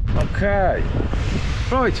 Okay,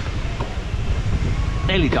 right,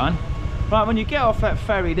 nearly done. Right, when you get off that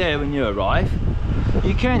ferry there, when you arrive,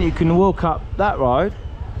 you can walk up that road,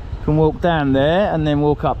 you can walk down there and then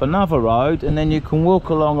walk up another road, and then you can walk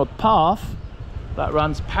along a path that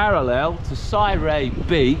runs parallel to Syray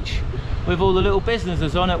Beach with all the little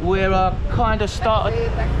businesses on it where I kind of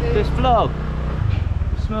started this vlog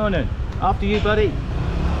this morning. After you, buddy.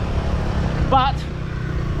 But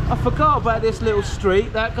I forgot about this little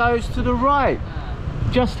street that goes to the right,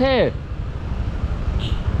 just here.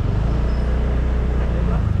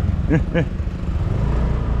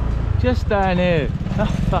 Just down here. Oh,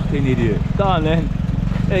 fucking idiot. Go on then.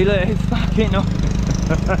 Hey, look, it's fucking...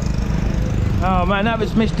 Oh man, that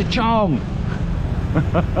was Mr. Chong.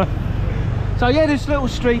 So yeah, this little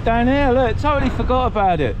street down here, look, totally forgot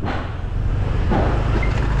about it.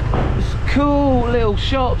 It's cool little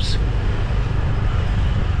shops.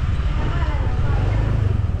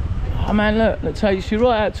 Oh man, look, that takes you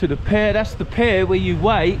right out to the pier. That's the pier where you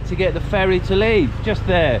wait to get the ferry to leave, just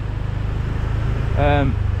there.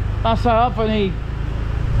 I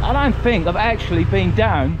don't think I've actually been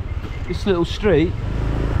down this little street.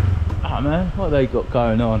 Oh man, what have they got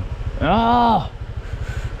going on? Ah,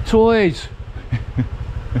 toys.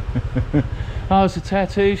 Oh, it's a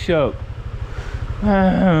tattoo shop.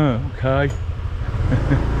 Okay.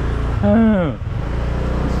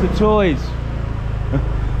 It's the toys.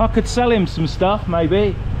 I could sell him some stuff,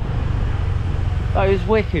 maybe. That is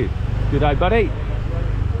wicked. Good day, buddy.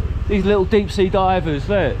 These little deep sea divers,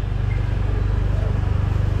 look.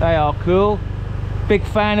 They are cool. Big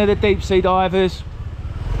fan of the deep sea divers.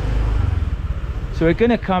 So we're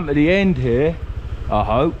going to come to the end here, I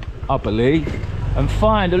hope, I believe, and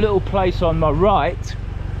find a little place on my right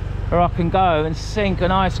where I can go and sink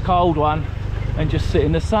an ice cold one and just sit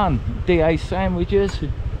in the sun. DA sandwiches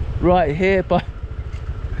right here by,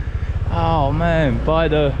 oh man, by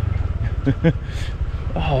the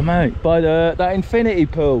oh mate, by that infinity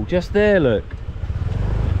pool just there, look.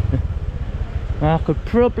 I could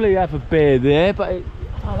probably have a beer there, but I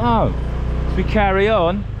don't know. As we carry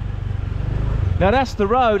on, now that's the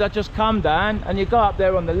road I just come down, and you go up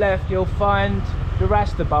there on the left, you'll find the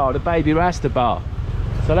Rasta bar, the baby Rasta bar.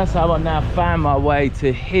 So that's how I now found my way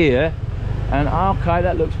to here. And okay,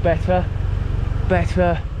 that looks better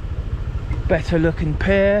looking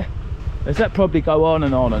pier. Does that probably go on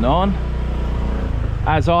and on and on,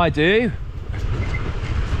 as I do?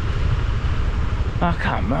 Oh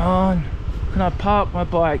come on, can I park my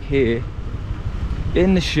bike here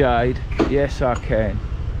in the shade? Yes I can.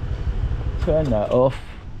 Turn that off.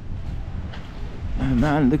 Oh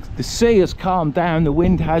man, the sea has calmed down, the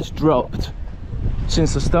wind has dropped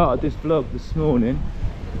since I started this vlog this morning.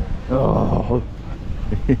 Oh,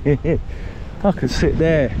 I could sit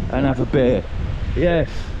there and have a beer. Yes,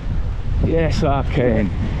 yes I can.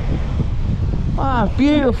 Ah,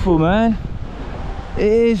 beautiful man. It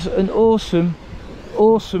is an awesome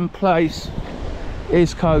place,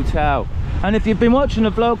 is Koh Tao. And if you've been watching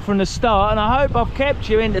the vlog from the start, and I hope I've kept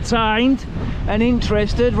you entertained and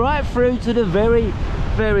interested right through to the very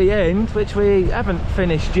end, which we haven't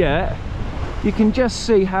finished yet, you can just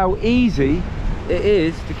see how easy it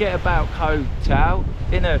is to get about Koh Tao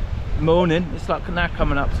in a morning. It's like now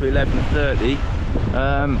coming up to 11:30.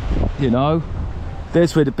 You know,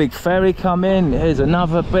 there's where the big ferry come in. Here's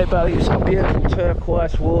another bit, but it's some beautiful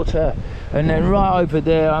turquoise water. And then right over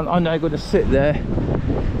there, I'm now going to sit there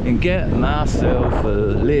and get myself a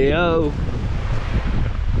Leo.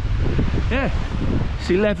 Yeah, it's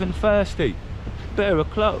 11:30, better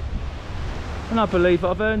o'clock, and I believe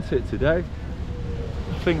I've earned it today.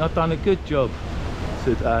 I think I've done a good job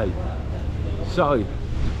today. So,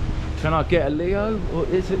 can I get a Leo, or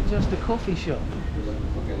is it just a coffee shop?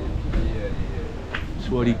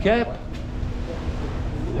 Swaddy cap.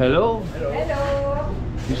 Hello. Hello.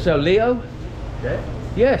 You sell Leo? Yeah.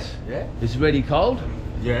 Yes. Yeah. It's really cold?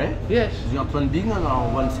 Yeah. Yes. You want one big one or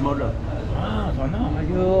one smaller? Ah, I don't know.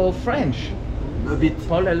 You're French. A bit.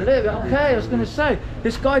 Well, a little bit. Okay, I was going to say,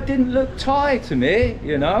 this guy didn't look Thai to me,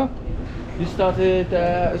 you know. You started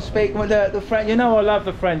speaking with the French. You know, I love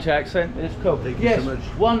the French accent. It's cool. Thank you yes, so much.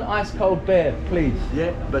 one ice cold beer, please.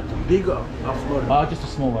 Yeah, but big or smaller? Oh, just a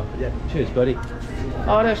small one. Yeah. Cheers, buddy.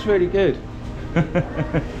 Oh, that's really good.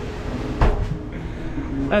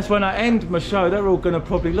 That's when I end my show. They're all going to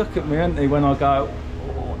probably look at me, aren't they, when I go,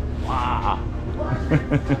 oh, wow.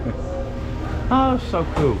 Oh, so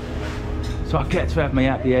cool. So I get to have my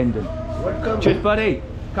happy ending. Welcome. Cheers, buddy.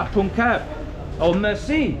 Capon cap. Oh,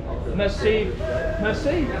 merci. Merci.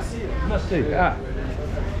 Merci. Merci. Ah.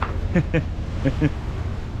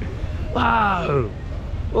 Wow.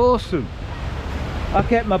 Awesome. I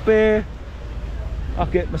get my beer. I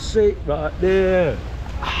get my seat right there.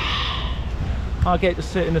 I get to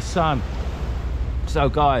sit in the sun. So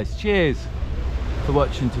guys, cheers for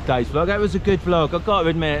watching today's vlog. That was a good vlog. I've got to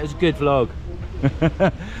admit, it was a good vlog.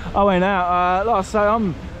 I went out, like I say,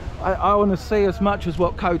 I want to see as much as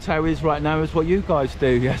what Koh Tao is right now as what you guys do.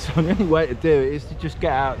 Yes, the only way to do it is to just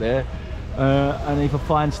get out there and either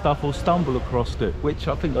find stuff or stumble across it, which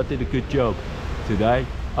I think I did a good job today.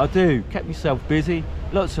 I do, kept myself busy,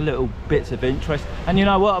 lots of little bits of interest, and you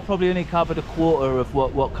know what, I probably only covered a quarter of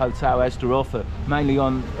what Koh Tao has to offer, mainly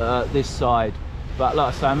on this side. But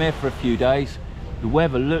like I say, I'm here for a few days. The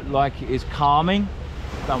weather looked like it is calming.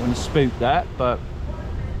 Don't want to spook that, but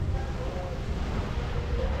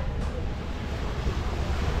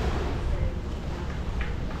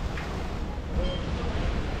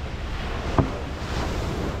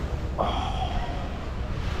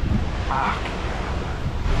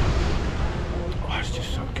it's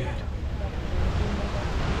just so good.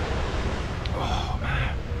 Oh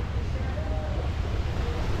man.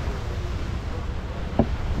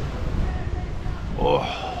 Oh.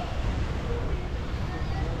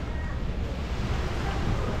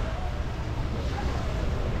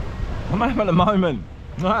 I'm having a moment.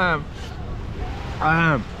 I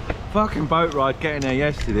am. Fucking boat ride getting there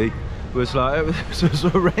yesterday was like, it was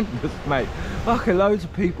horrendous, mate. Fucking loads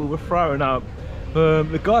of people were throwing up.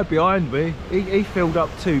 The guy behind me, he filled up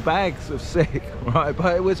 2 bags of sick, right?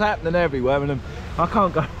 But it was happening everywhere, and I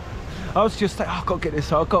can't go. I was just like, oh, I've got to get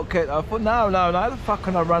this, I've got to get it. I thought, no, how the fuck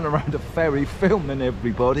can I run around a ferry filming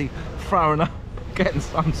everybody, throwing up, getting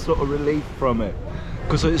some sort of relief from it?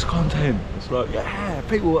 Because it's content. It's like, yeah,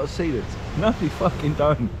 people want to see this. No, they fucking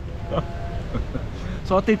don't.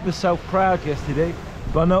 So I did myself proud yesterday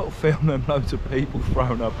by not filming loads of people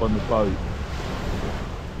throwing up on the boat.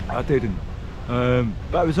 I didn't.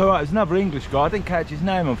 But it was alright. It was another English guy. I didn't catch his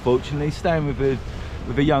name, unfortunately. He's staying with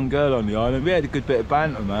a young girl on the island. We had a good bit of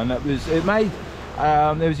banter, man. There was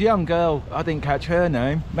a young girl, I didn't catch her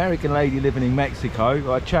name, American lady living in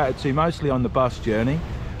Mexico. I chatted to mostly on the bus journey,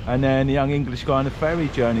 and then a young English guy on the ferry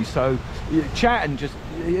journey. So chatting,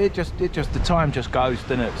 the time just goes,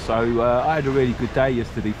 doesn't it? So I had a really good day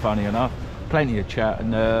yesterday, funny enough. Plenty of chat,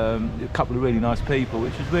 and a couple of really nice people,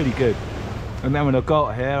 which was really good. And then when I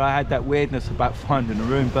got here, I had that weirdness about finding a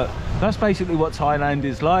room, but that's basically what Thailand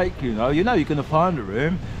is like, you know you're going to find a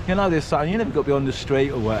room, there's something, you never got to be on the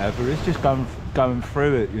street or whatever, it's just going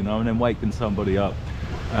through it, and then waking somebody up.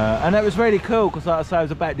 And that was really cool, because like I say, I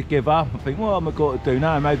was about to give up. I think, what am I got to do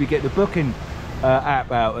now? Maybe get the booking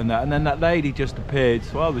app out and that, and then that lady just appeared,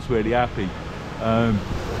 so I was really happy.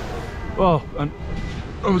 Well, and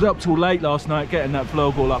I was up till late last night getting that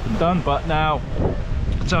vlog all up and done, but now,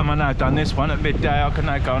 by the time I now done this one at midday, I can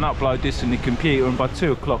now go and upload this in the computer, and by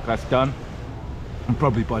 2 o'clock that's done. And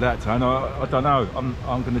probably by that time, I don't know,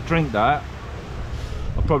 I'm going to drink that.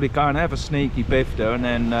 I'll probably go and have a sneaky biff there, and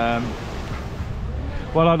then,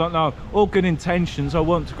 well, I don't know, all good intentions. I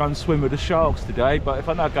want to go and swim with the sharks today, but if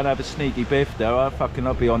I'm not going to have a sneaky biff there,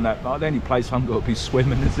 I'll be on that. The only place I'm going to be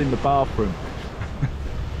swimming is in the bathroom.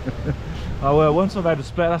 Oh well, once I've had a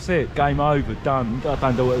split, that's it, game over, done. I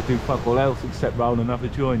don't know what to do fuck all else except roll another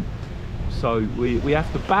joint. So we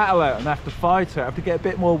have to battle it and have to fight it, have to get a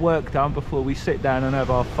bit more work done before we sit down and have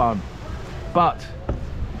our fun. But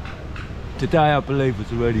today I believe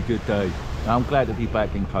was a really good day. I'm glad to be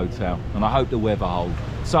back in Koh Tao, and I hope the weather holds.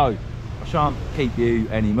 So I shan't keep you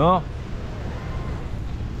anymore.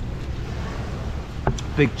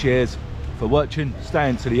 Big cheers for watching,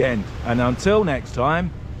 staying to the end, and until next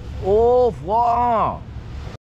time, au revoir.